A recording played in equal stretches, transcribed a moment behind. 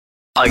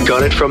I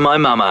got it from my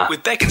mama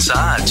with Beck and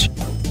Sarge.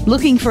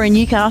 Looking for a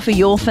new car for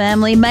your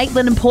family?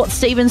 Maitland and Port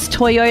Stephens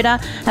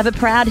Toyota have a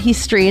proud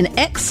history and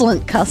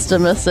excellent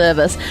customer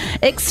service.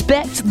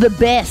 Expect the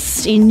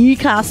best in new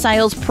car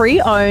sales,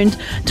 pre-owned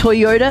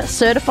Toyota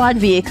certified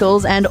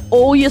vehicles and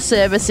all your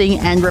servicing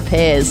and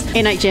repairs.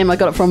 NHM, I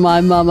got it from my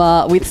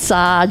mama with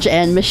Sarge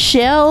and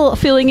Michelle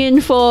filling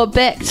in for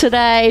Beck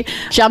today.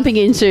 Jumping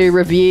into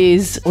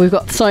reviews. We've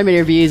got so many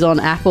reviews on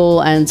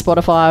Apple and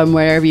Spotify and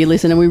wherever you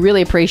listen, and we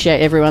really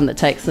appreciate everyone that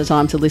takes the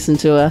time to listen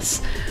to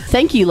us.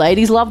 Thank you,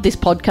 ladies. Love this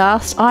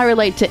podcast. I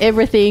relate to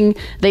everything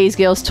these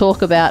girls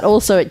talk about.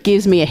 Also, it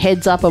gives me a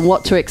heads up on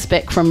what to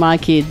expect from my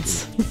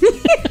kids.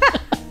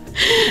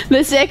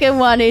 The second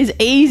one is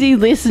easy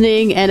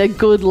listening and a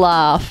good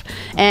laugh.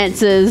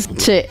 Answers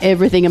to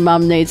everything a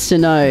mum needs to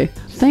know.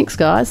 Thanks,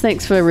 guys.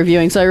 Thanks for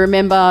reviewing. So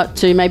remember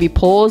to maybe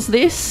pause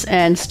this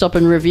and stop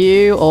and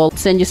review, or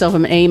send yourself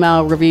an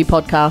email review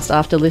podcast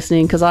after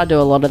listening, because I do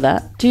a lot of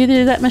that. Do you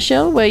do that,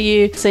 Michelle, where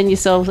you send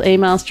yourself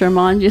emails to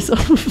remind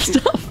yourself of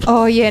stuff?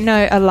 Oh, yeah,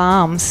 no,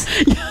 alarms.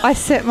 I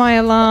set my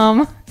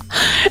alarm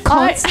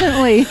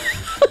constantly.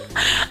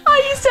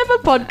 I used to have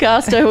a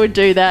podcaster who would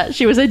do that.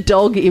 She was a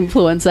dog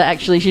influencer,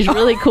 actually. She's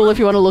really cool if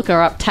you want to look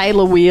her up,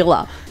 Taylor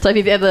Wheeler. So if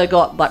you've ever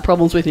got like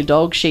problems with your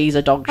dog, she's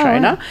a dog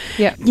trainer.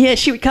 Yeah. Yeah,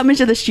 she would come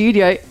into the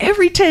studio.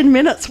 Every 10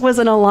 minutes was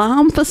an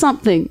alarm for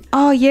something.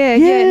 Oh, yeah.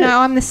 No,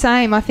 I'm the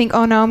same. I think,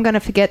 oh, no, I'm going to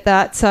forget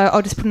that, so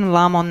I'll just put an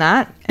alarm on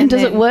that. And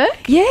does it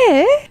work?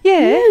 Yeah.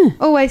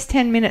 Always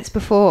 10 minutes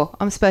before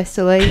I'm supposed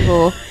to leave,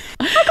 or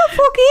I've got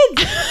 4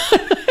 kids. I'm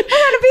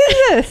out of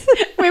business.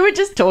 We were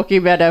just talking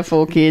about our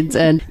 4 kids,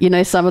 and, you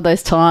know, some of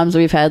those times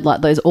we've had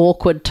like those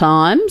awkward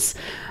times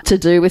to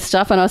do with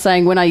stuff. And I was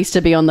saying, when I used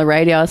to be on the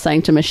radio, I was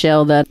saying to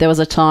Michelle that there was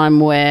a time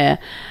where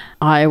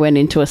I went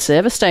into a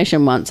service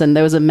station once and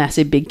there was a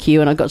massive big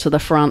queue, and I got to the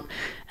front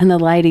and the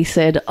lady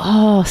said,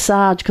 "Oh,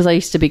 Sarge," because I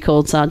used to be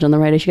called Sarge on the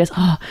radio. She goes,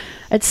 "Oh,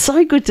 it's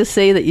so good to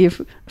see that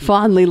you've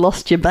finally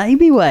lost your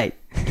baby weight."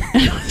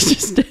 And I was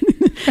just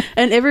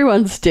and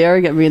everyone's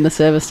staring at me in the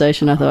service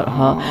station. I thought,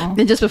 oh.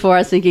 And just before I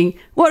was thinking,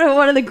 one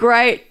of the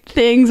great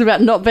things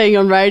about not being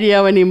on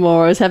radio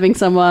anymore is having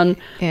someone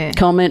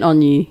comment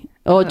on you.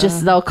 Or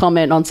just they'll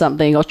comment on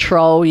something or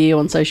troll you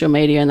on social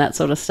media and that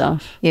sort of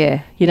stuff.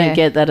 Yeah. You don't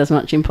get that as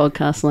much in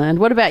podcast land.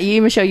 What about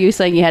you, Michelle? You were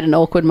saying you had an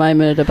awkward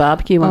moment at a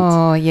barbecue once.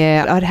 Oh,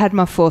 yeah. I'd had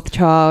my 4th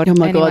child. Oh,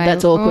 my God,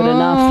 that's awkward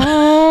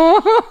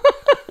enough.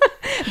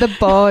 The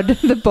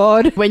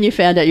bod. When you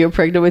found out you were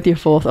pregnant with your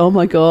 4th, oh,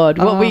 my God.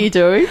 What were you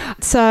doing?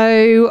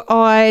 So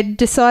I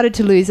decided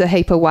to lose a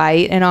heap of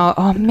weight, and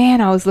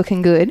I was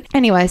looking good.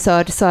 Anyway, so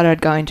I decided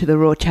I'd go into the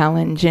Raw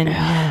Challenge.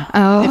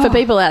 And for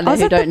people out there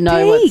who don't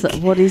know,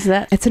 what is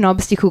that? It's an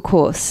obstacle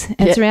course.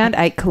 It's around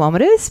 8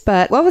 kilometres,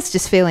 but I was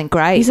just feeling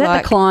great. Is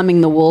that the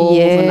climbing the walls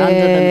and under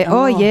them?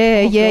 Oh,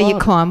 yeah. You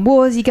climb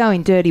walls, you go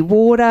in dirty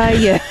water.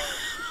 Yeah.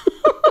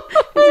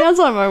 It sounds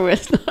like my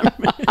worst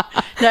nightmare.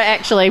 No,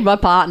 actually, my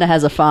partner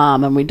has a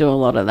farm and we do a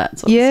lot of that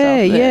sort of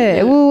stuff.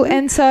 Yeah. Well,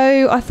 and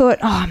so I thought,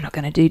 I'm not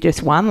going to do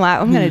just 1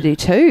 lap. I'm going to do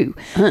 2.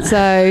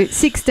 So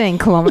 16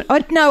 kilometres.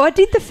 I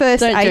did the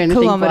first 8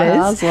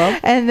 kilometres.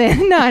 And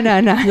then, no.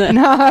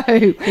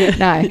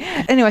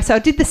 Anyway, so I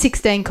did the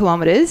 16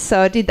 kilometres. So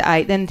I did the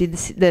 8, then did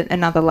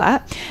another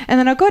lap. And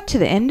then I got to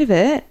the end of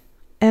it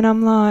and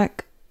I'm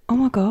like, oh,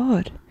 my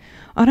God,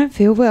 I don't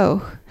feel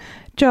well.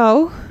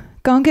 Joel,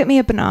 go and get me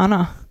a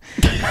banana.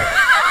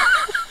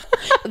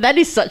 That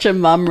is such a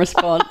mum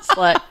response,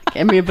 like,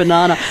 get me a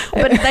banana.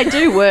 But they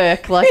do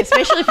work, like,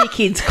 especially if your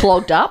kid's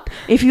clogged up.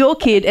 If your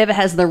kid ever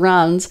has the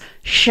runs,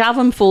 shove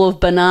them full of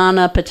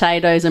banana,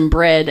 potatoes and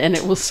bread and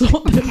it will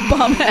sort the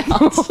bum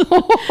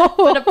out.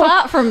 But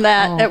apart from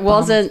that,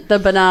 the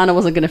banana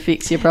wasn't going to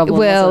fix your problem.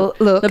 Well,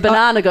 look. The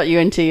banana got you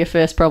into your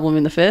first problem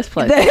in the first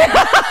place.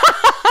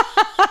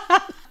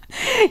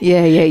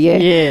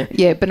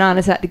 Yeah,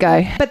 bananas had to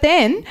go. But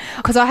then,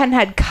 because I hadn't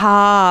had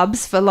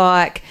carbs for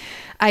like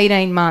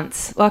 18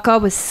 months. Like, I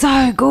was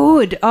so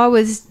good. I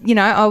was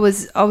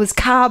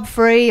carb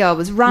free. I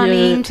was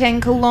running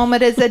 10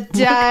 kilometres a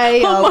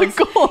day. My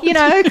God.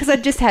 Because I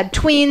just had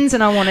twins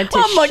and I wanted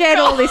to shed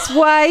all this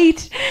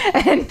weight.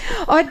 And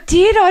I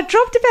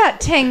dropped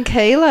about 10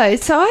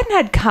 kilos. So I hadn't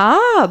had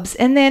carbs.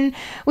 And then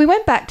we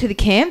went back to the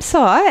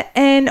campsite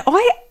and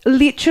I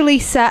literally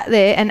sat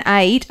there and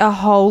ate a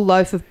whole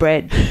loaf of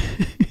bread.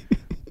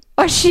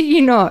 I shit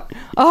you not.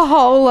 A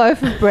whole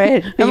loaf of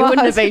bread. You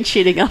wouldn't have been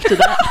shitting after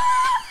that.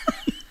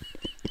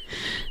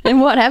 And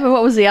what happened?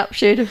 What was the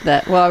upshoot of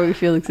that? Why were you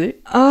feeling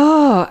sick?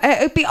 Oh,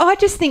 I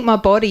just think my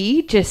body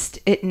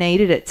it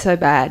needed it so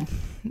bad.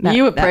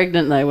 You were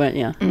pregnant though, weren't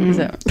you? Is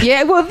that right?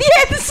 Yeah,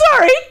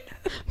 sorry.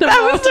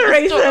 That was the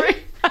reason.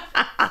 I'm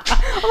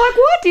like,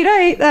 what? Did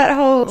I eat that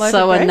whole loaf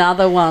of bread?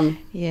 Another one.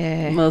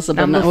 Yeah. Was a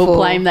banana. We'll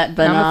blame that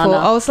banana. Number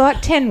 4. I was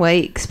like 10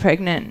 weeks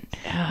pregnant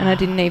and I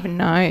didn't even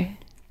know.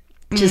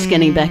 Just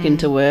getting back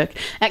into work.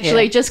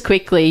 Actually, just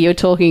quickly, you're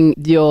talking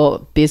your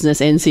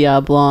business,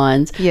 NCR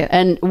Blinds. Yeah.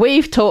 And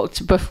we've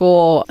talked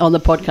before on the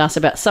podcast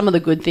about some of the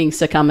good things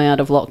to come out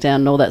of lockdown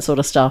and all that sort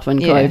of stuff and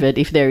COVID,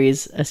 if there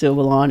is a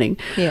silver lining.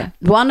 Yeah.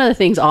 One of the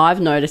things I've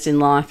noticed in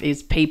life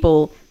is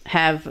people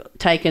have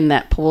taken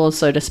that pause,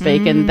 so to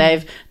speak, and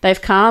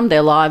they've calmed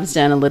their lives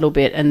down a little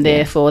bit, and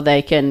therefore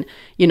they can,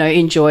 you know,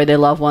 enjoy their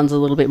loved ones a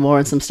little bit more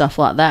and some stuff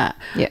like that.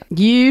 Yeah.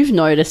 You've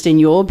noticed in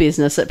your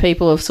business that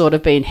people have sort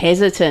of been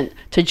hesitant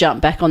to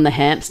jump back on the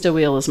hamster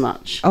wheel as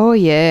much. Oh,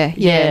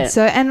 yeah.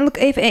 So, and look,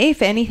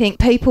 if anything,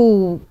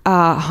 people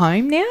are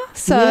home now.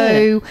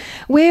 So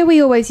where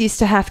we always used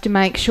to have to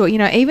make sure, you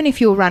know, even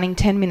if you're running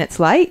 10 minutes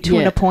late to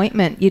an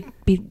appointment, you'd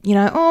be, you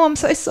know, oh, I'm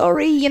so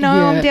sorry, you know,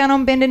 I'm down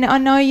on bend and I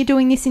know you're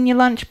doing this in your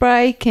lunch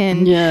break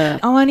and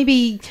I'll only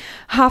be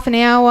half an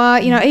hour,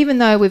 you know, even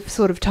though we've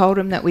sort of told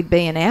them that we'd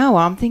be an hour,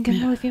 I'm thinking,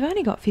 well, if you've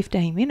only got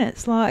 15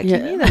 minutes, like, you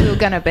knew that we were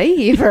going to be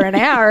here for an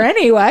hour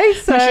anyway.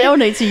 So Michelle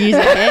needs to use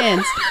her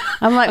hands.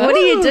 I'm like, what do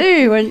you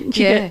do? And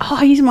she goes,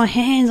 I use my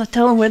hands. I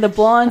tell them where the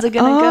blinds are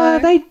going to go. Oh,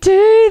 they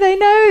do. They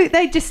know.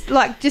 They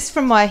just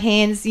from my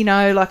hands, you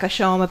know, like I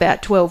show them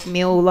about 12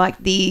 mil like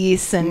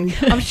this, and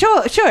I'm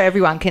sure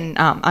everyone can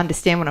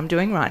understand what I'm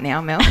doing right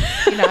now, Mel.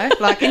 You know,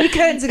 like, and your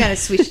curtains are going to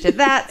switch to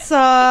that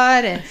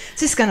side, and it's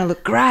just going to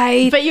look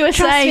great. But you were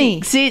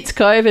saying since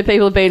COVID,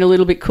 people have been a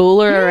little bit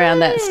cooler around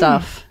that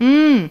stuff.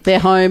 They're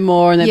home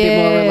more and they're a bit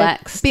more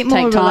relaxed. Bit more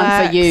Take time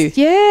relaxed. for you.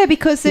 Yeah,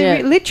 because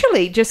they're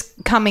literally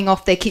just coming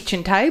off their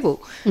kitchen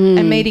table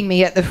and meeting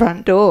me at the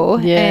front door.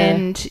 Yeah.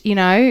 And, you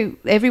know,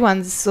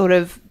 everyone's sort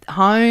of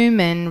home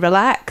and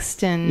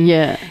relaxed and,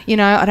 you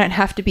know, I don't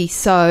have to be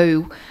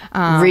so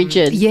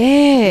rigid. Yeah.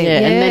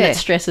 And then it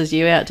stresses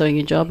you out doing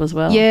your job as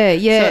well.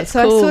 Yeah.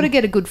 So cool. I sort of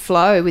get a good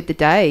flow with the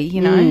day,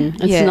 you know.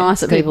 It's nice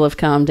that people have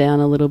calmed down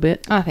a little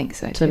bit. I think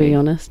so too. To be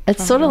honest.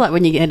 It's sort of like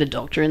when you get a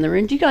doctor in the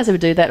room. Do you guys ever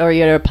do that? Or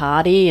you're at a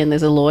party and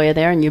there's a lawyer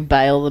there and you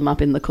bail them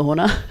up in the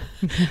corner?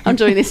 I'm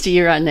doing this to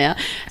you right now.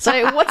 So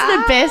what's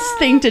the best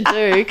thing to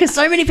do? Because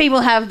so many people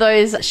have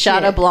those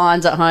shutter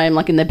blinds at home,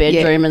 like in the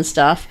bedroom and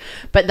stuff,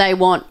 but they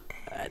want,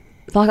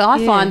 like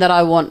I find that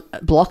I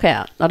want block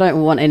out. I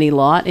don't want any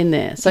light in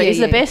there. So is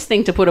the best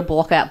thing to put a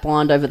block out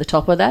blind over the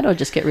top of that or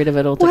just get rid of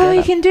it altogether? Well,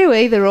 you can do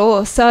either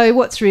or. So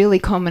what's really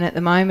common at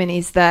the moment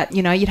is that,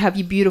 you know, you'd have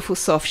your beautiful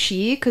soft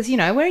sheer because, you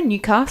know, we're in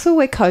Newcastle,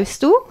 we're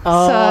coastal.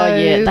 Oh, so,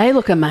 yeah. They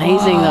look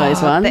amazing,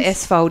 those ones. The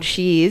S-fold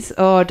shears.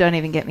 Oh, don't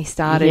even get me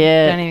started.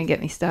 Yeah. Don't even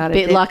get me started.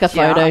 Bit like a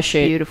photo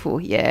shoot.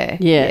 Beautiful.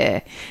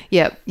 Yeah.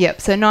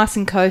 Yep. So nice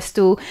and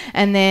coastal.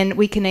 And then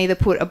we can either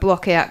put a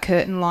block out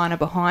curtain liner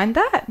behind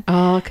that.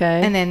 Oh,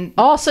 okay. And then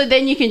so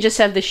then you can just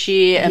have the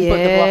sheer and put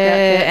the block out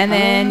curtain. And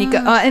then you go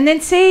and then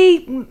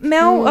see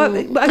Mel I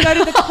go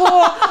to the core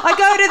I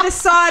go to the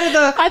side of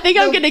the I think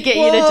I'm going to get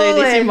you to do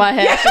this in my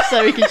house just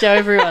so we can show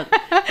everyone.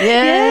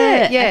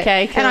 Yeah.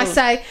 Okay, cool. And I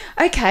say,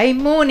 okay,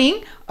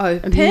 morning,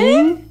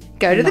 open,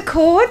 go to the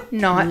cord,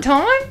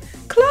 nighttime,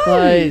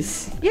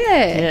 close.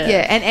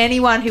 Yeah. And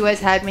anyone who has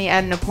had me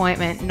at an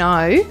appointment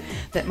know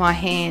that my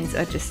hands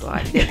are just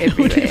like, they're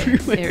everywhere.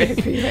 They're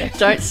everywhere.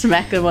 Don't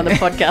smack them on the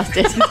podcast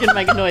desk. It's going to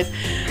make a noise.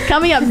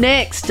 Coming up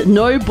next,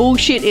 no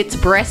bullshit, it's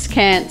breast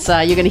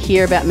cancer. You're going to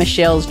hear about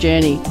Michelle's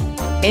journey.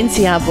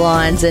 NCR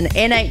Blinds and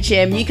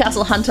NHM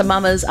Newcastle Hunter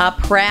Mamas are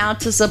proud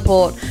to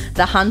support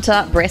the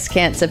Hunter Breast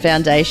Cancer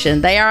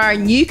Foundation. They are a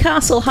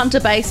Newcastle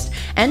Hunter-based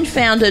and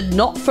founded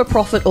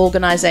not-for-profit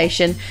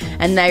organisation,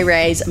 and they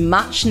raise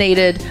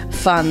much-needed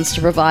funds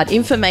to provide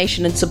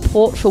information and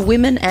support for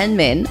women and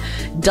men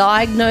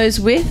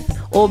diagnosed with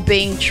or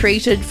being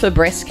treated for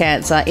breast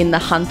cancer in the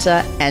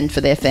Hunter and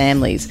for their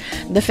families.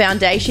 The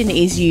foundation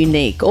is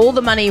unique. All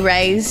the money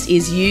raised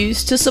is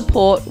used to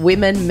support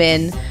women,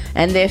 men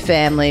and their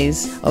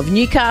families of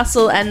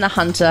Newcastle and the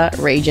Hunter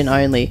region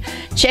only.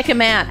 Check them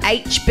out,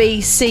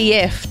 hbcf.org.au.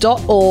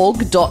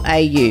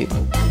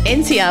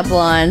 NCR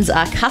Blinds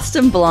are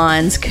custom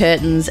blinds,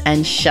 curtains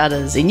and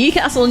shutters. In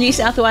Newcastle, New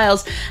South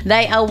Wales,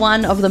 they are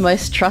one of the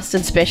most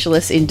trusted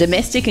specialists in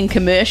domestic and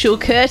commercial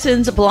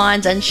curtains,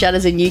 blinds and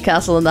shutters in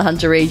Newcastle and the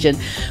Hunter region.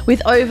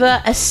 With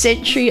over a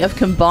century of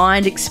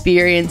combined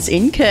experience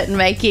in curtain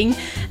making,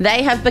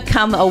 they have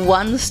become a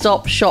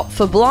one-stop shop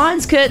for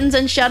blinds, curtains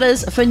and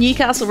shutters for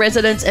Newcastle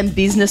residents and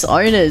business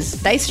owners.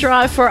 They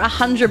strive for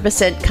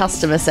 100%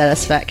 customer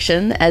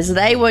satisfaction as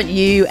they want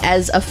you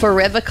as a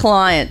forever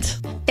client.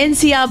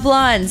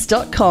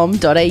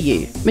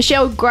 ncrblinds.com.au.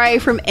 Michelle Gray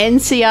from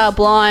NCR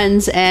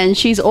Blinds, and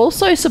she's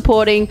also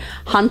supporting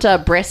Hunter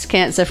Breast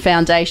Cancer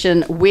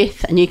Foundation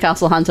with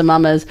Newcastle Hunter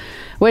Mamas.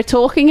 We're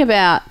talking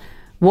about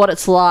what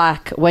it's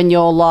like when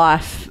your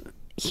life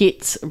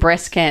hits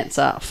breast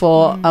cancer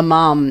for a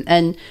mum.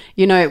 And,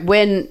 you know,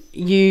 when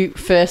you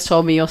first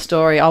told me your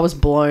story, I was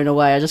blown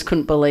away. I just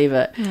couldn't believe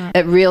it. Yeah.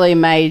 It really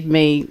made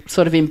me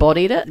sort of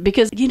embodied it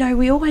because, you know,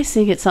 we always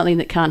think it's something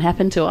that can't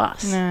happen to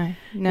us. No.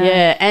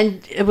 Yeah,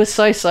 and it was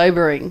so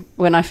sobering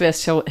when I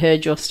first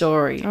heard your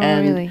story. Oh,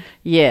 and really?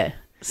 Yeah.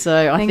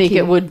 So I think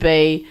it would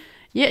be,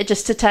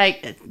 just to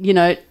take, you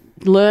know,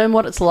 learn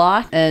what it's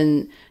like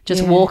and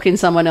just walk in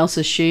someone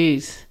else's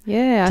shoes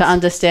to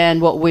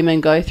understand what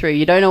women go through.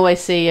 You don't always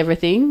see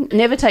everything.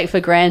 Never take for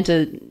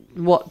granted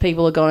what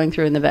people are going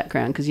through in the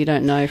background because you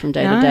don't know from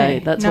day to day.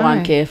 That's why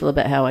I'm careful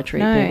about how I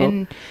treat people.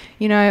 And,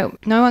 you know,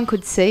 no one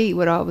could see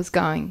what I was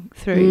going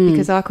through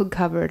because I could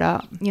cover it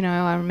up. You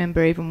know, I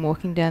remember even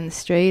walking down the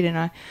street and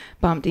I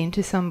bumped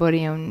into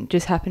somebody and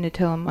just happened to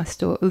tell them my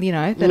story, you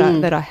know,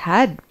 that I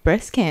had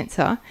breast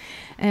cancer.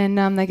 And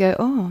they go,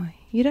 oh,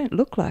 you don't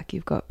look like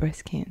you've got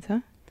breast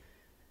cancer.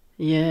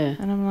 Yeah.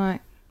 And I'm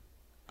like,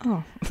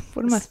 oh,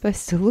 what am I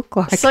supposed to look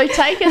like? So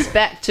take us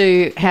back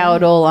to how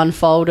it all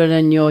unfolded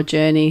in your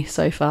journey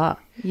so far.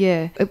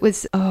 Yeah, it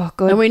was, oh,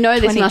 God. And we know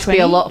this must be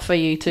a lot for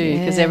you too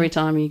because every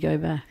time you go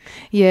back.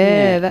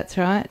 Yeah, that's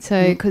right.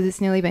 So, because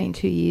it's nearly been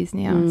 2 years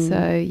now.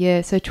 So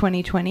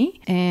 2020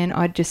 and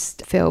I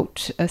just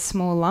felt a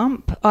small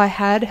lump. I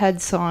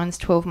had signs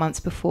 12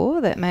 months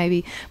before that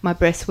maybe my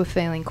breasts were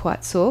feeling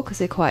quite sore because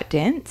they're quite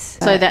dense.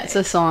 So that's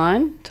a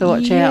sign to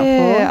watch out for?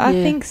 Yeah, I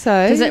think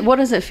so. What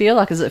does it feel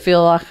like? Does it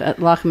feel like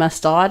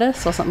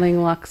mastitis or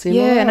something like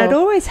similar? Yeah, and I'd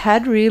always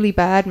had really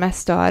bad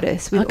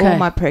mastitis with all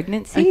my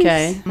pregnancies.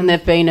 Okay, and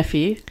there've been a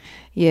few?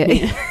 Yeah.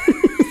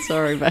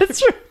 Sorry, babe.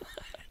 That's right.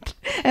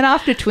 And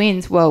after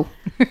twins, well,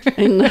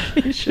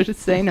 you should have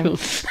seen them.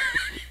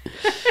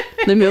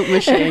 The milk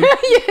machine.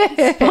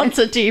 Yeah.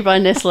 Sponsored to you by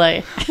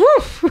Nestle.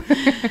 Woof.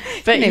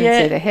 But you didn't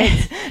even see their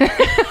heads.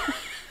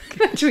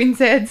 Twins'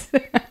 heads.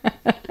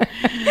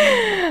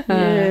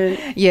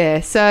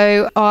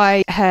 So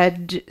I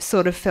had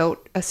sort of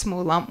felt a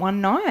small lump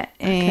one night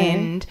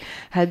and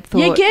had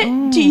thought...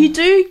 You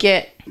do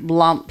get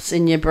lumps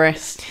in your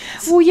breast.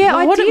 Well, yeah,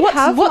 I did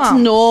have what's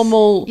lumps.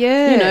 normal?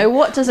 Yeah. You know,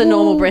 what does a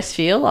normal breast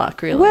feel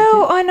like, really?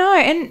 Well, I know.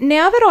 And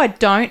now that I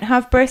don't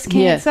have breast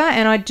cancer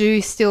and I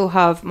do still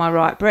have my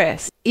right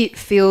breast, it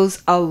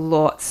feels a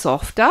lot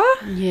softer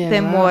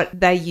than what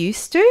they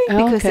used to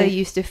because they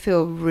used to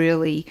feel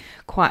really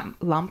quite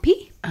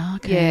lumpy.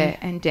 Okay. Yeah,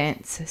 and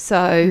dense.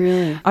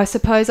 So I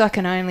suppose I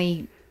can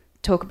only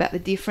talk about the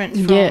difference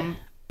from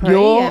pre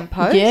and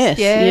post.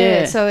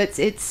 Yes, So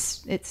it's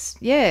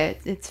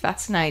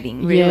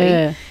fascinating,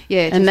 really.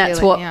 Yeah. And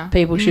that's what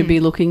people should be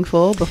looking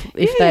for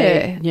if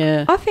they.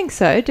 I think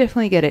so.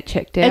 Definitely get it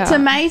checked out. It's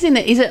amazing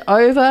that is it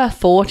over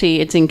 40?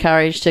 It's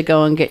encouraged to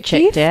go and get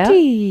checked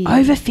 50. out.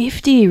 Over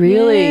 50,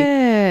 really?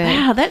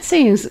 Yeah. Wow, that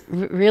seems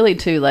really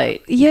too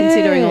late.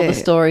 Considering all the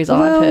stories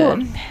I've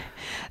heard.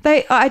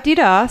 I did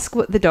ask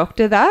the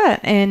doctor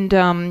that,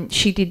 and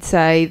she did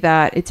say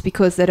that it's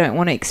because they don't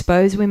want to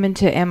expose women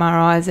to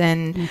MRIs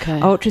and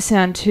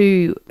ultrasound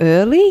too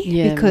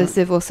early because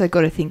they've also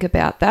got to think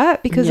about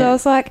that. Because I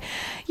was like,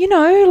 you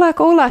know, like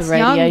all us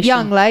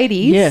young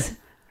ladies.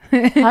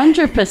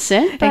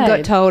 100%. And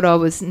got told I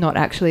was not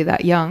actually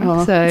that young.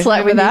 Oh, so it's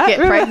like when you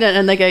get pregnant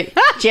and they go,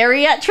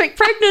 geriatric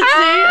pregnancy,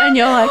 and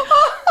you're like,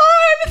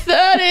 I'm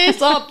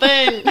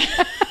 30-something.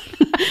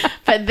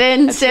 But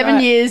then that's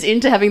 7 years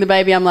into having the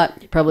baby, I'm like,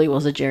 it probably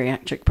was a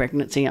geriatric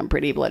pregnancy. I'm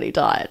pretty bloody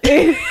tired.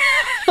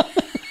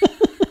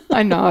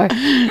 I know.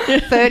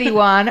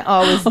 31, I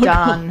was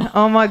done.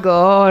 Oh, my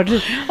God.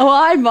 Oh,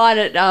 I had mine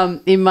at,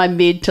 in my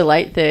mid to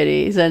late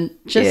 30s and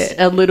just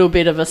a little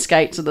bit of a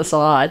skate to the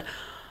side.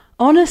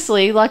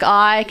 Honestly, like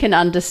I can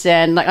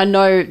understand, like I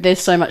know there's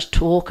so much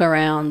talk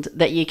around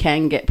that you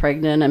can get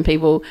pregnant and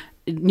people,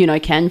 you know,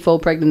 can fall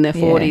pregnant in their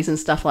 40s and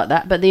stuff like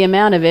that. But the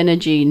amount of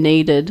energy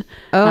needed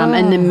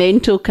and the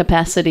mental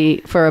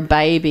capacity for a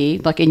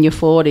baby, like in your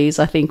 40s,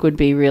 I think would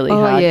be really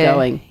hard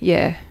going.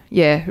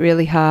 Yeah,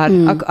 really hard.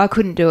 I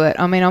couldn't do it.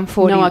 I mean, I'm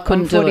 40. No, I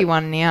couldn't. I'm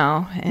 41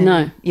 now. And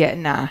no.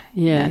 No.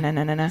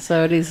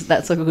 So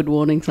that's like a good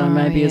warning sign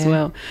maybe as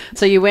well.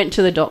 So you went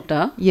to the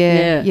doctor.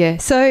 Yeah.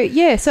 So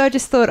I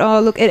just thought,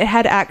 oh, look, it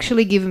had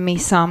actually given me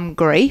some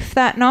grief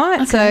that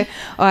night. Okay. So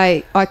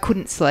I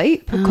couldn't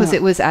sleep because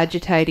it was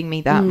agitating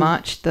me that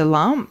much, the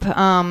lump.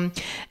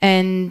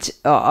 And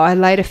I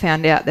later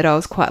found out that I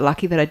was quite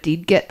lucky that I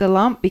did get the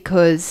lump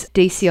because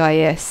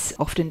DCIS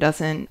often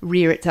doesn't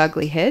rear its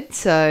ugly head.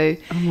 So...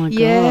 Oh my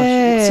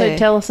gosh. So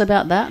tell us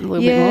about that a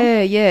little bit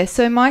more. Yeah.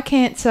 So my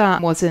cancer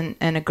wasn't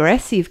an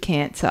aggressive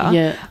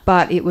cancer,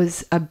 but it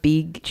was a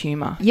big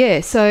tumour.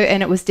 Yeah, so,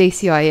 and it was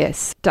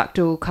DCIS,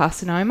 ductal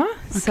carcinoma.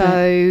 Okay.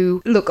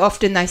 So, look,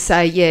 often they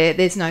say,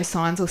 there's no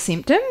signs or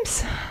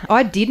symptoms.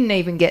 I didn't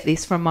even get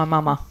this from my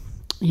mama.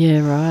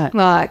 Yeah, right.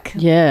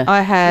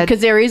 I had...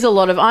 Because there is a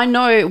lot of... I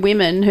know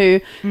women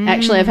who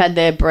actually have had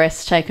their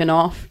breasts taken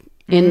off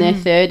in their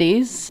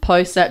 30s,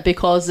 post that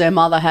because their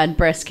mother had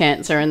breast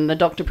cancer and the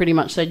doctor pretty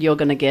much said you're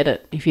going to get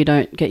it if you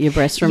don't get your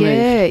breasts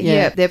removed.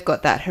 Yeah, they've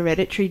got that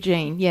hereditary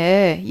gene.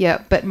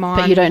 Yeah, but mine...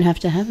 But you don't have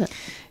to have it.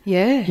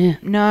 Yeah.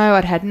 No,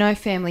 I'd had no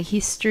family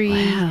history.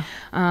 Wow.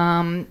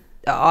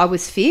 I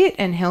was fit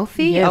and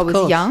healthy. Yeah, I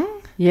was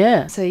young.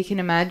 Yeah. So you can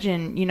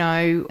imagine, you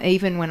know,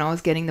 even when I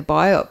was getting the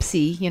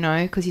biopsy, you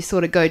know, because you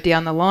sort of go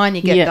down the line,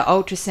 you get the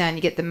ultrasound,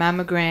 you get the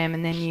mammogram,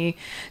 and then you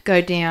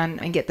go down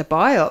and get the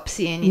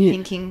biopsy and you're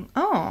thinking,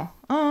 oh.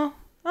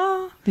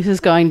 This is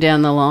going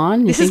down the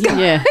line. This is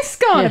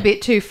going a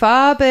bit too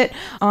far, but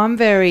I'm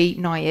very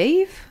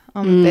naive.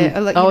 I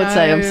would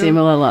say I'm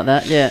similar like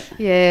that. Yeah.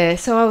 Yeah.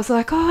 So I was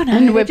like, oh no,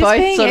 and we're both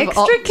being sort of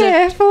extra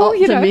careful,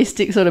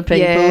 optimistic sort of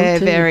people. Yeah,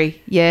 too.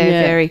 very. Yeah,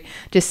 very.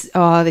 Just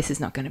this is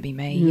not going to be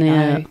me. You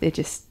know, they're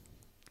just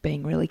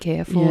being really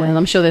careful. Yeah, and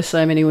I'm sure there's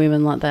so many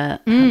women like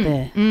that out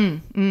there.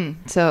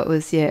 So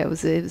it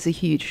was a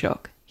huge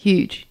shock.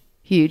 Huge.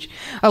 Just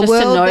to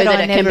know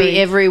that it can be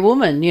every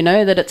woman, you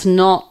know, that it's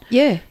not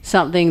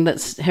something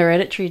that's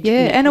hereditary.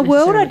 Yeah, and a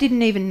world I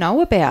didn't even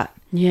know about.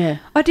 Yeah.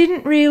 I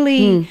didn't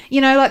really,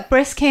 you know, like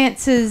breast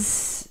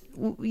cancers,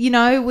 you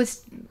know,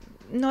 was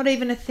not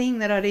even a thing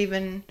that I'd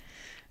even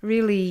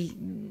really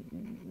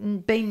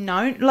been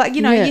known. Like,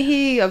 you know, you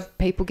hear of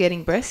people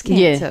getting breast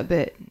cancer,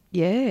 but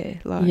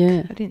I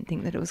didn't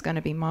think that it was going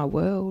to be my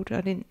world.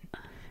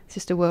 It's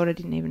just a world I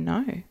didn't even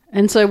know.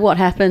 And so what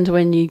happened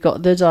when you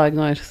got the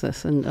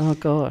diagnosis? And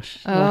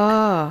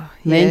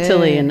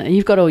mentally, and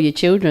you've got all your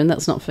children,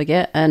 let's not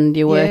forget, and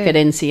you work at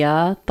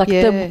NCR. Like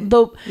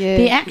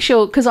the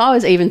actual, because I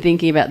was even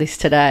thinking about this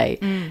today,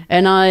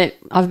 and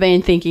I've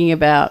been thinking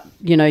about,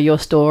 you know, your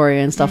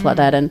story and stuff like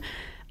that, and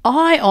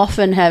I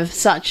often have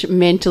such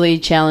mentally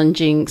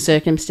challenging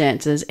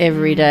circumstances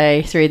every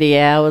day through the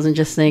hours and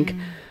just think,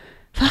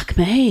 fuck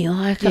me,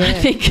 like I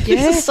think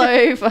this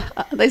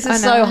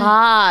is so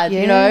hard,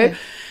 you know,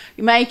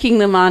 making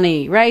the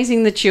money,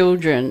 raising the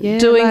children,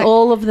 doing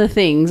all of the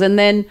things, and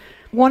then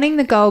wanting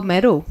the gold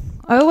medal.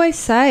 I always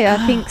say,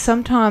 I think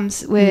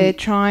sometimes we're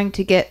trying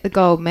to get the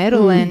gold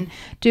medal, and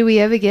do we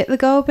ever get the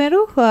gold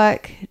medal?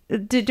 Like,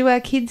 do our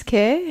kids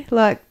care?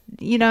 Like,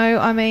 you know,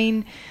 I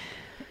mean,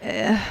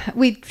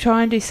 we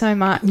try and do so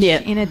much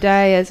in a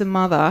day as a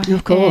mother,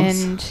 of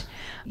course, and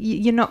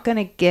you're not going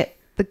to get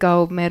the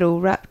gold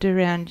medal wrapped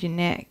around your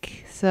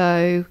neck.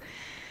 So,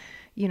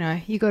 you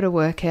know, you got to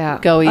work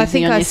out. Go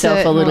easy on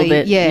yourself a little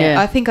bit. Yeah,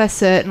 I think I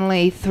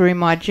certainly through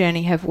my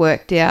journey have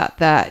worked out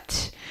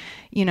that,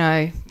 you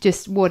know,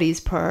 just what is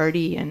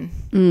priority, and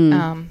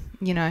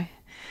you know,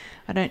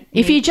 I don't.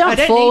 If you jump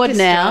forward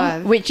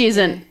now, which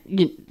isn't.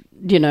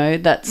 You know,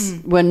 that's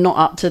we're not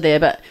up to there,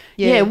 but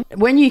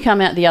when you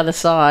come out the other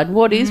side,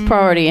 what is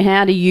priority, and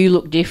how do you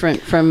look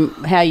different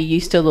from how you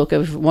used to look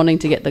of wanting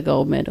to get the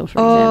gold medal, for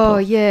example? Oh,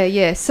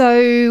 yeah.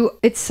 So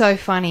it's so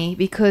funny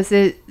because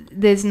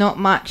there's not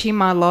much in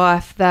my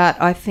life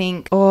that I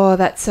think, oh,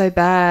 that's so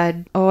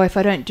bad. Oh, if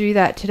I don't do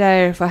that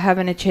today, or if I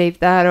haven't achieved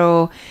that,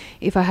 or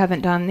if I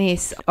haven't done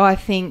this, I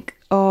think,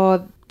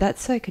 oh,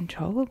 that's so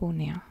controllable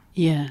now.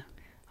 Yeah.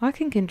 I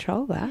can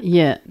control that.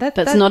 Yeah,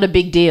 that's not a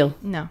big deal.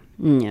 No.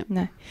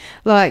 No.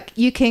 Like,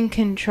 you can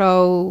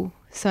control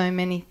so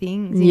many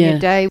things in your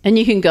day. And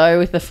you can go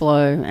with the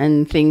flow,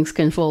 and things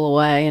can fall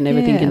away, and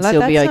everything can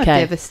still be okay. That's not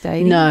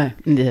devastating. No,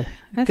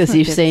 because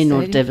you've seen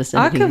what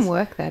devastating I can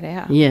work that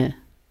out. Yeah.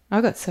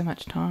 I've got so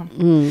much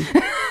time.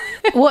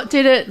 What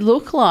did it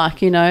look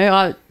like? You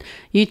know,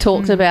 you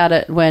talked about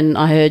it when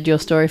I heard your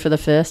story for the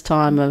first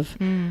time of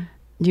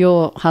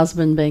your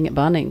husband being at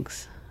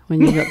Bunnings. When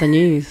you got the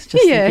news,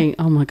 just thinking,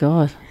 oh my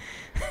God,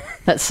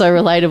 that's so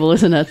relatable,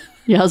 isn't it?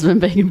 Your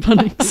husband being in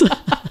Bunnings.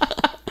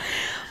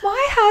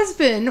 My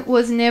husband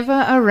was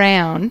never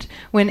around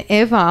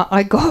whenever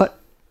I got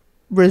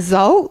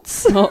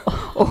results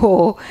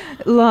or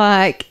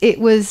like it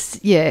was,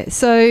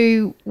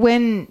 so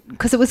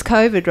because it was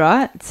COVID,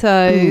 right?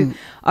 So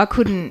I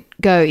couldn't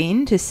go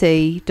in to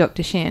see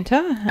Dr.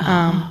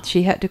 Shanta.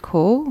 She had to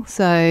call.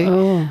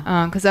 So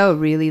because they were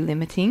really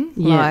limiting,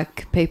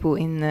 like people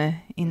in the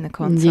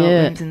consult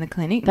rooms in the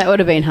clinic. That would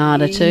have been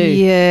harder too.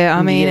 Yeah,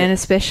 I mean, and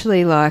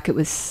especially like it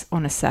was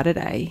on a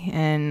Saturday,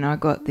 and I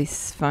got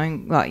this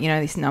phone, like, you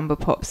know, this number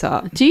pops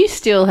up. Do you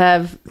still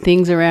have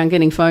things around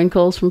getting phone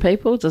calls from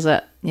people? Does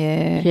that?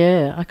 Yeah.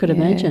 Yeah, I could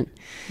imagine.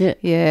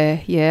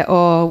 Yeah.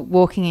 Or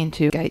walking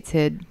into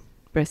Gateshead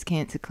breast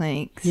cancer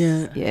clinics.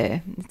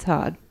 Yeah, it's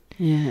hard.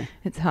 Yeah.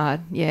 It's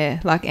hard,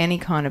 like any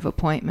kind of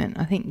appointment.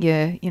 I think,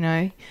 you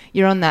know,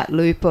 you're on that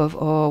loop of,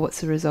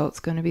 what's the results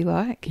going to be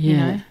like, you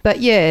know? But,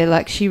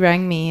 like she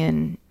rang me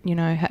and, you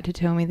know, had to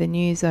tell me the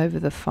news over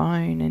the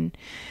phone, and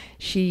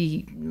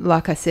she,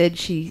 like I said,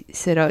 she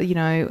said, oh, you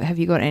know, have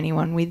you got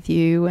anyone with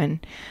you?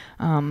 And,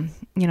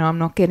 you know, I'm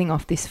not getting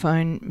off this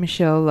phone,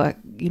 Michelle, like,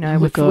 you know,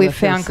 we've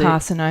found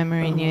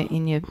carcinoma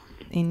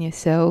in your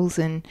cells,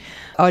 and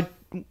I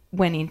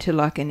went into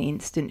like an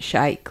instant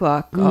shake.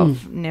 Like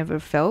I've never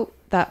felt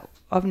that.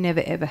 I've never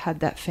ever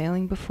had that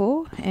feeling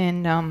before.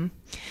 And and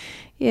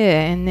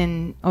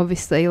then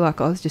obviously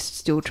like I was just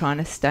still trying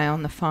to stay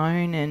on the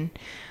phone, and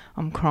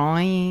I'm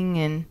crying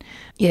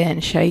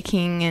and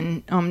shaking,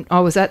 and I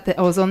was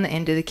on the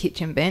end of the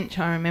kitchen bench.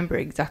 I remember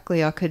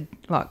exactly. I could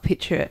like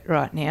picture it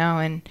right now.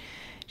 And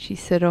she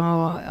said,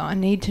 "Oh, I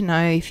need to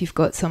know if you've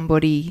got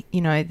somebody,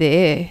 you know,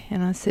 there."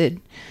 And I said,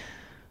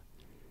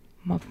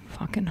 my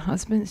fucking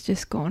husband's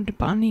just gone to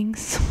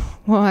Bunnings.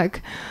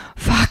 Like,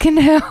 fucking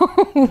hell.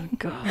 Oh,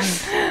 God.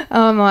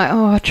 I'm like,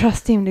 I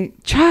trust him to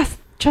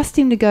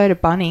go to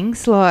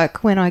Bunnings,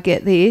 like, when I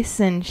get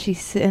this. And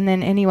and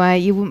then anyway,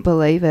 you wouldn't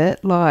believe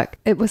it. Like,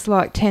 it was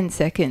like 10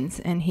 seconds,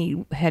 and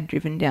he had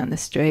driven down the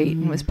street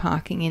and was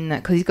parking in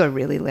that, because he's got a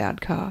really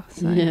loud car.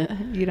 So,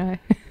 you know.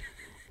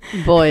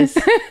 Boys.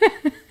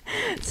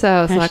 So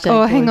I was like,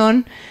 oh, hang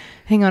on.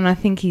 I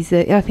think he's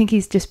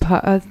just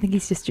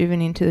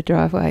driven into the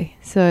driveway.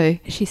 So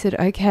she said,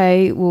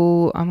 okay,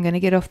 well, I'm going to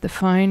get off the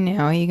phone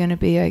now. Are you going to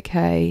be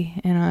okay?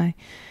 And I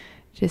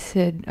just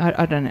said,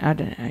 I don't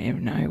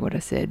even know what I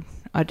said.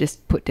 I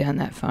just put down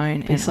that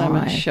phone and so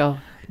much shock.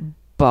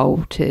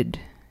 bolted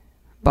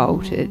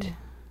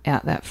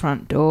out that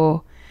front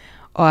door.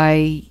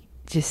 I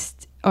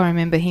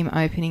remember him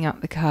opening up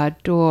the car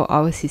door.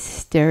 I was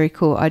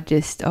hysterical. I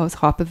was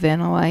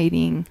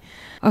hyperventilating.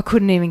 I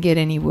couldn't even get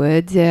any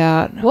words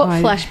out.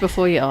 What flashed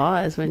before your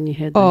eyes when you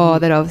heard that? Oh,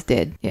 that I was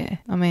dead. Yeah.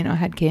 I mean, I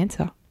had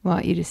cancer.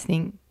 Like, you just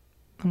think,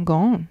 I'm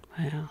gone.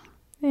 Wow.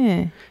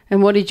 Yeah.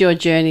 And what did your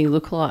journey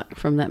look like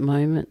from that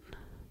moment?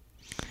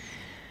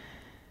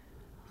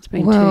 It's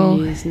been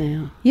 2 years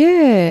now.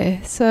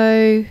 Yeah.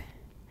 So,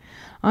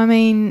 I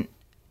mean,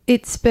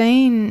 it's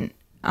been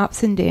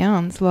ups and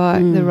downs,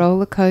 like the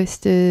roller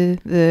coaster,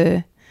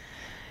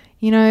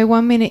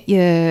 one minute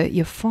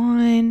you're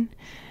fine,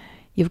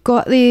 you've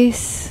got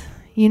this,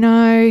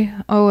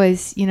 I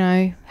always,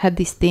 had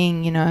this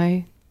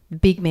thing,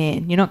 big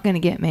man, you're not going to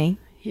get me.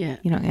 Yeah.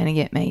 You're not going to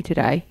get me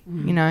today,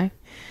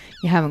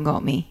 you haven't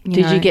got me.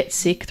 Did you get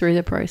sick through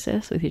the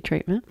process with your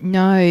treatment?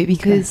 No,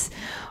 because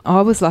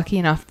I was lucky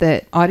enough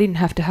that I didn't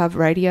have to have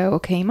radio or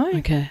chemo.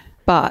 Okay.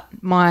 But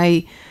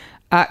my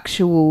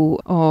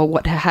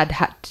what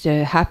had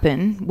to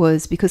happen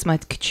was because my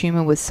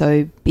tumour was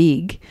so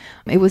big,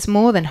 it was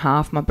more than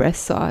half my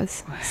breast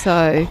size. Wow.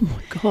 So, oh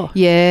my God.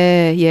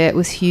 Yeah, it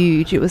was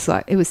huge. It was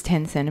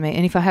 10 centimetres.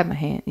 And if I had my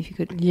hand, if you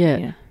could,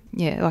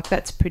 like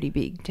that's pretty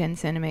big, 10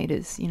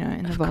 centimetres,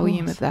 and the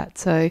volume of that.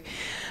 So,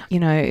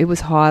 it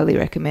was highly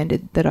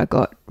recommended that I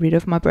got rid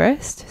of my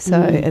breast,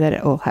 so that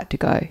it all had to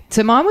go.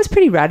 So mine was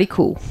pretty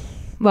radical.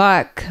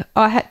 Like,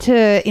 I had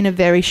to, in a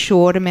very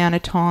short amount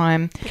of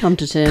time, come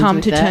to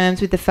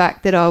terms with the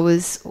fact that I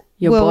was...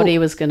 Your body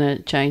was going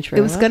to change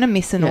forever. It was going to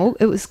miss an organ.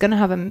 It was going to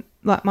have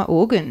my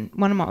organ.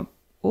 One of my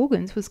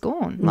organs was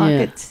gone.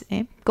 Like, it's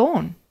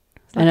gone.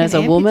 It's like and as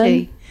a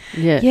woman?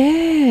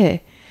 Yeah.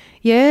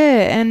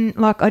 And,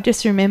 like, I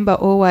just remember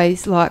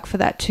always, like, for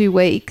that 2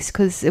 weeks,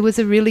 because it was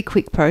a really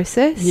quick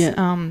process.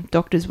 Yeah.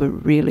 Doctors were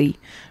really,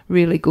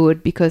 really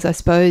good because I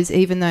suppose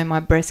even though my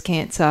breast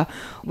cancer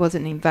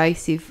wasn't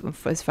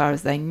invasive as far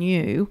as they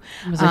knew.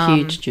 It was a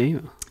huge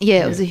tumour.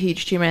 Yeah, it was a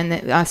huge tumour,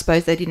 and I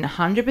suppose they didn't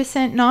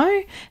 100%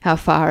 know how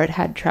far it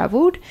had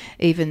travelled,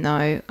 even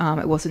though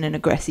it wasn't an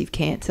aggressive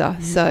cancer.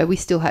 Mm. So we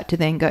still had to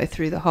then go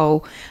through the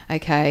whole,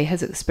 okay,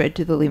 has it spread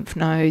to the lymph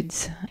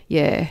nodes?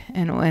 Yeah,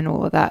 and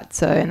all of that.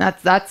 So, and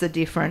that's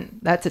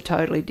a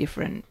totally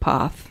different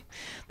path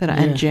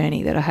and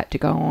journey that I had to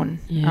go on,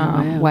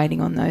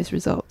 waiting on those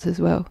results as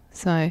well.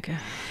 So,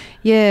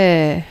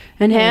 yeah.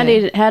 And how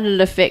did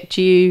it affect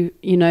you?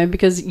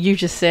 Because you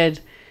just said.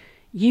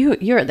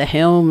 You're at the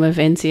helm of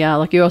NCR,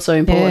 like you're also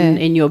important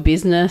in your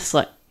business,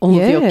 like all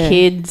of your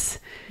kids.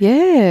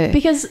 Yeah.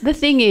 Because the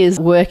thing is,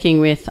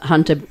 working with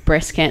Hunter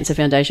Breast Cancer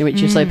Foundation,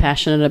 which you're so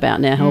passionate about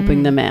now,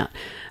 helping them out.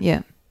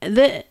 Yeah.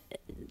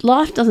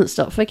 Life doesn't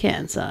stop for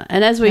cancer.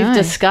 And as we've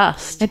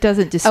discussed, it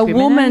doesn't discriminate.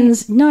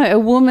 A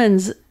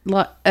woman's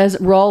like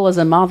role as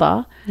a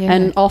mother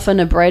and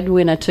often a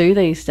breadwinner too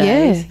these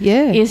days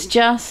is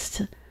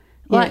just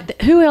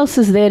like who else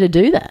is there to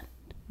do that?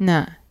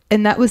 No.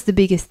 And that was the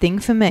biggest thing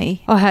for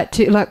me. I had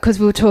to, because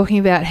we were talking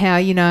about how,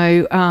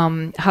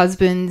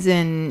 husbands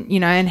and,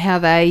 and how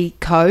they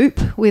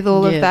cope with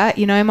all of that.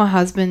 My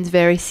husband's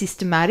very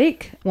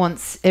systematic,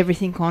 wants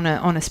everything on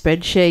a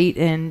spreadsheet.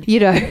 And,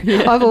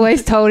 I've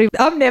always told him,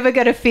 I'm never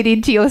going to fit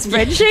into your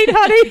spreadsheet,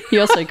 honey.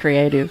 You're so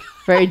creative.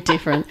 Very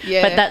different.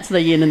 But that's the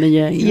yin and the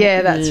yang.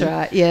 Yeah, that's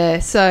right. Yeah.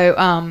 So,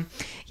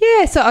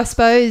 so I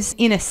suppose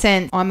in a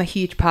sense I'm a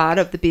huge part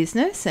of the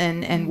business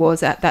and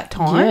was at that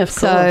time. Yeah, of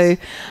course. So,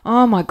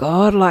 oh my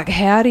God, like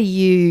how do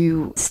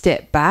you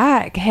step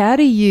back? How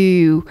do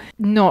you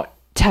not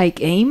take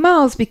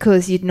emails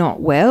because you're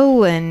not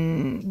well?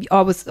 And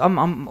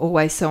I'm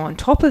always so on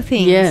top of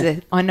things. Yeah.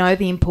 I know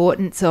the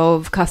importance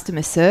of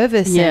customer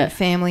service and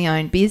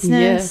family-owned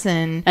business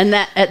and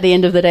that at the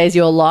end of the day is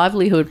your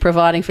livelihood,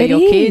 providing for your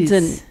kids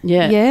and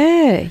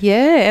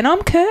and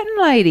I'm curtain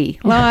lady.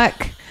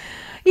 Like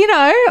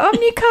I'm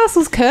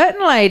Newcastle's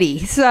curtain lady.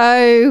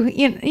 So,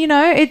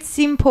 it's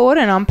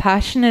important. I'm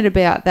passionate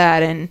about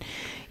that and,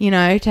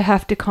 to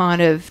have to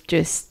kind of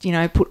just,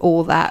 put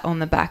all that on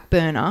the back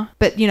burner.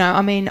 But,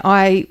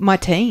 my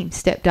team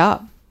stepped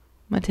up.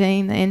 My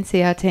team, the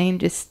NCR team,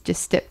 just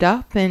stepped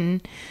up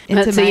and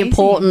it's amazing. The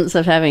importance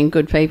of having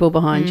good people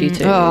behind you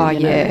too. Oh,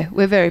 yeah.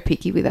 We're very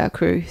picky with our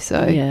crew.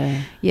 So,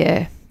 yeah.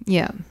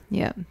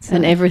 So.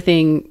 And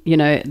everything,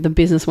 the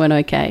business went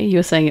okay. You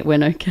were saying it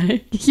went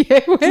okay. Yeah,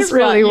 it went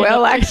really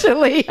well,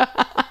 actually.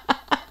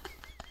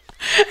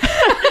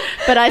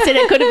 But I said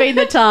it could have been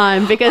the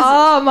time because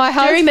my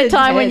husband during the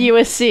time when you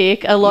were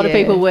sick, a lot of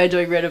people were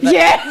doing renovations.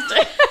 Yeah.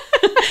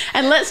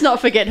 And let's not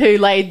forget who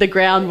laid the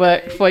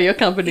groundwork for your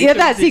company. Yeah,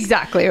 that's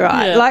exactly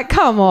right. Yeah. Like,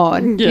 come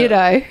on, you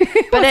know.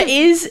 But it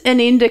is an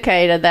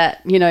indicator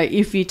that, you know,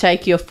 if you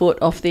take your foot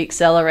off the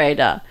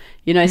accelerator,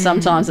 you know,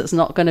 sometimes it's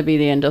not going to be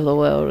the end of the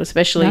world,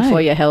 especially for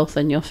your health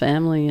and your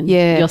family and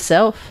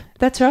yourself.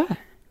 That's right.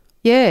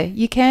 Yeah,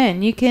 you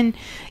can. You can,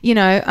 you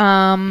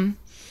know,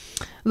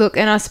 look,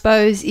 and I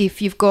suppose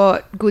if you've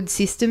got good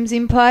systems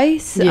in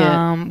place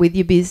with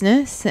your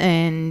business,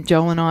 and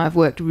Joel and I have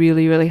worked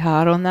really, really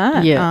hard on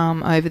that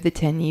over the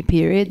 10-year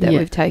period that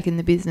we've taken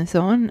the business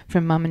on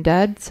from Mum and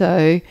Dad.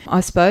 So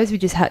I suppose we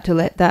just had to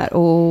let that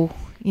all,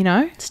 you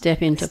know,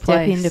 step into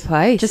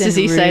place. Just as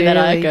you really say that,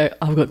 I go,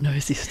 I've got no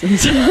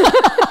systems.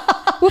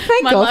 Well,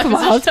 thank God for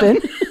my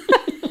husband.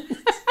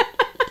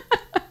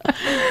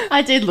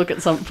 I did look at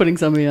putting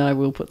some in. I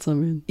will put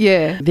some in.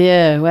 Yeah.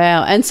 Yeah,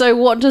 wow. And so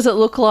what does it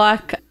look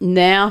like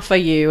now for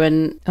you?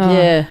 And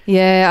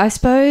Yeah, I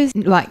suppose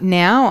like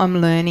now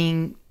I'm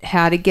learning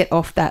how to get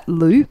off that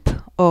loop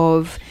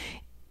of,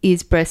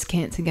 is breast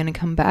cancer going to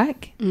come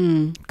back?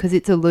 Because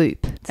it's a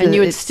loop. And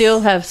you would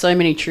still have so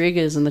many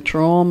triggers and the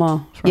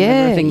trauma from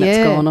everything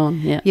that's gone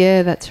on.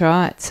 Yeah, that's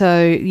right.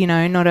 So, you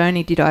know, not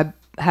only did I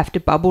have to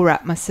bubble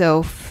wrap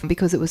myself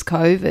because it was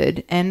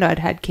COVID and I'd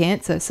had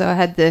cancer, so I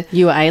had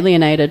you were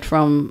alienated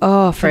from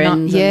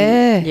friends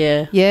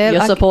your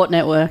support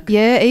network,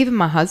 even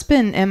my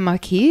husband and my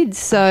kids.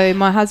 So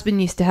my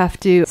husband used to have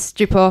to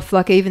strip off,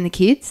 like even the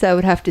kids, they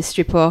would have to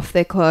strip off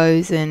their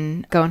clothes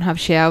and go and have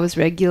showers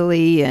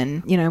regularly,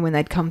 and you know, when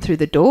they'd come through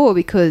the door,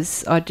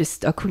 because I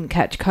couldn't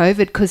catch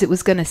COVID because it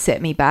was going to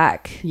set me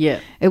back.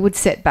 It would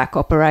set back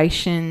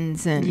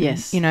operations, and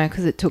you know,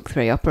 because it took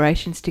 3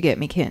 operations to get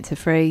me cancer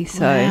free.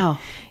 So wow.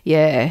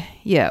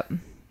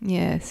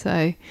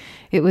 So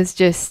it was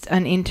just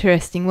an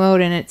interesting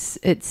world, and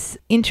it's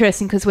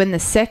interesting because when the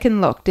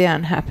second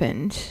lockdown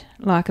happened,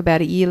 like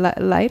about a year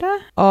later,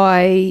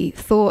 I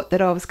thought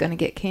that I was going to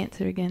get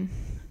cancer again.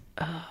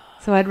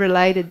 So I'd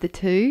related the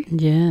two,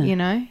 you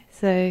know.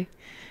 So,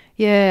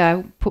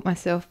 I put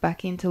myself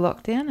back into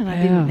lockdown and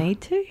I didn't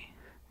need to.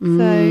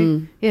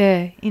 So,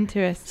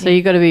 interesting. So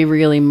you've got to be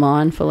really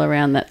mindful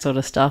around that sort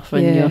of stuff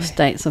and your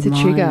states of mind.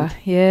 It's a trigger.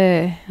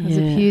 It was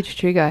a huge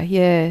trigger.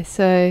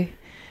 So,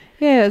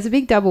 it was a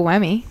big double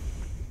whammy.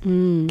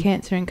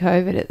 Cancer and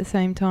COVID at the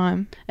same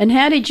time. And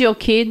how did your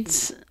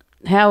kids,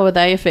 how were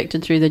they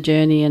affected through the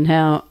journey, and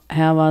how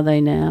are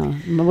they now?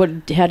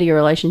 How do your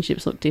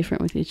relationships look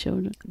different with your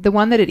children? The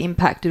one that it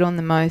impacted on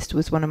the most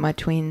was one of my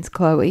twins,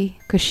 Chloe,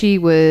 because she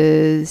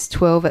was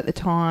 12 at the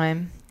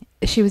time.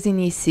 She was in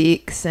year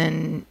 6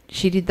 and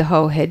she did the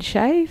whole head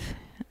shave.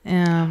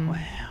 Wow.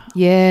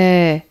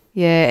 Yeah,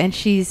 and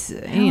she's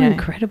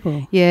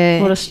incredible.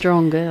 Yeah. What a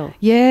strong girl.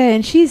 Yeah,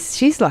 and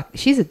she's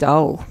a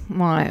doll,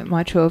 my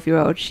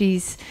 12-year-old.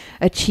 She's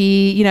a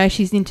cheer, you know,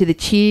 she's into the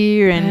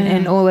cheer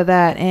and all of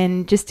that,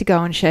 and just to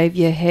go and shave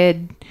your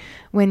head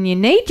when you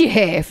need your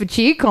hair for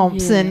cheer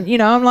comps, and you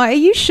know, I'm like, are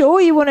you sure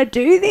you want to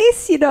do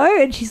this, you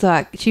know? And she's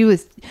like,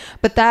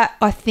 but that,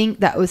 I think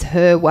that was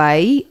her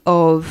way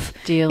of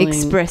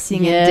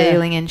expressing and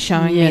dealing and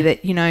showing me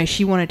that, you know,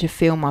 she wanted to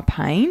feel my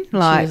pain,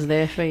 like she was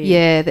there for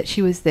you. That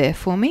she was there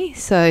for me.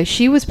 So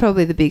she was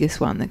probably the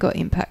biggest one that got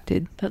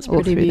impacted. That's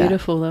pretty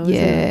beautiful though, isn't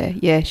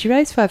it? Yeah, she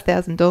raised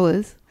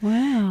 $5,000.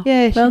 Wow.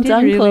 Yeah, she did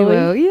done, really Chloe.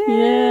 well.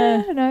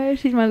 Yeah. No,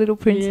 she's my little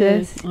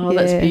princess. Yeah. Oh,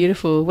 that's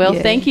beautiful. Well,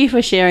 thank you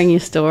for sharing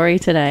your story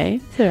today.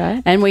 It's all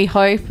right. And we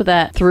hope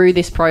that through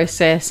this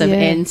process of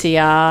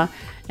NCR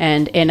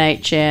and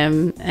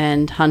NHM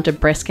and Hunter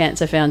Breast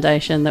Cancer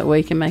Foundation that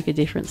we can make a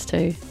difference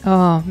too.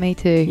 Oh, me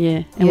too.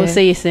 Yeah. And we'll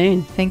see you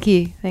soon. Thank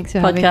you. Thanks for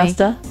having me.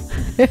 Podcaster.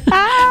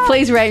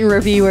 Please rate and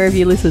review wherever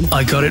you listen.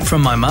 I Got It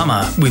From My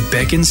Mama with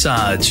Beck and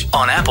Sarge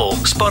on Apple,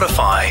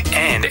 Spotify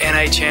and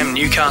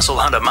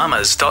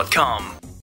NHMNewcastleHunterMamas.com.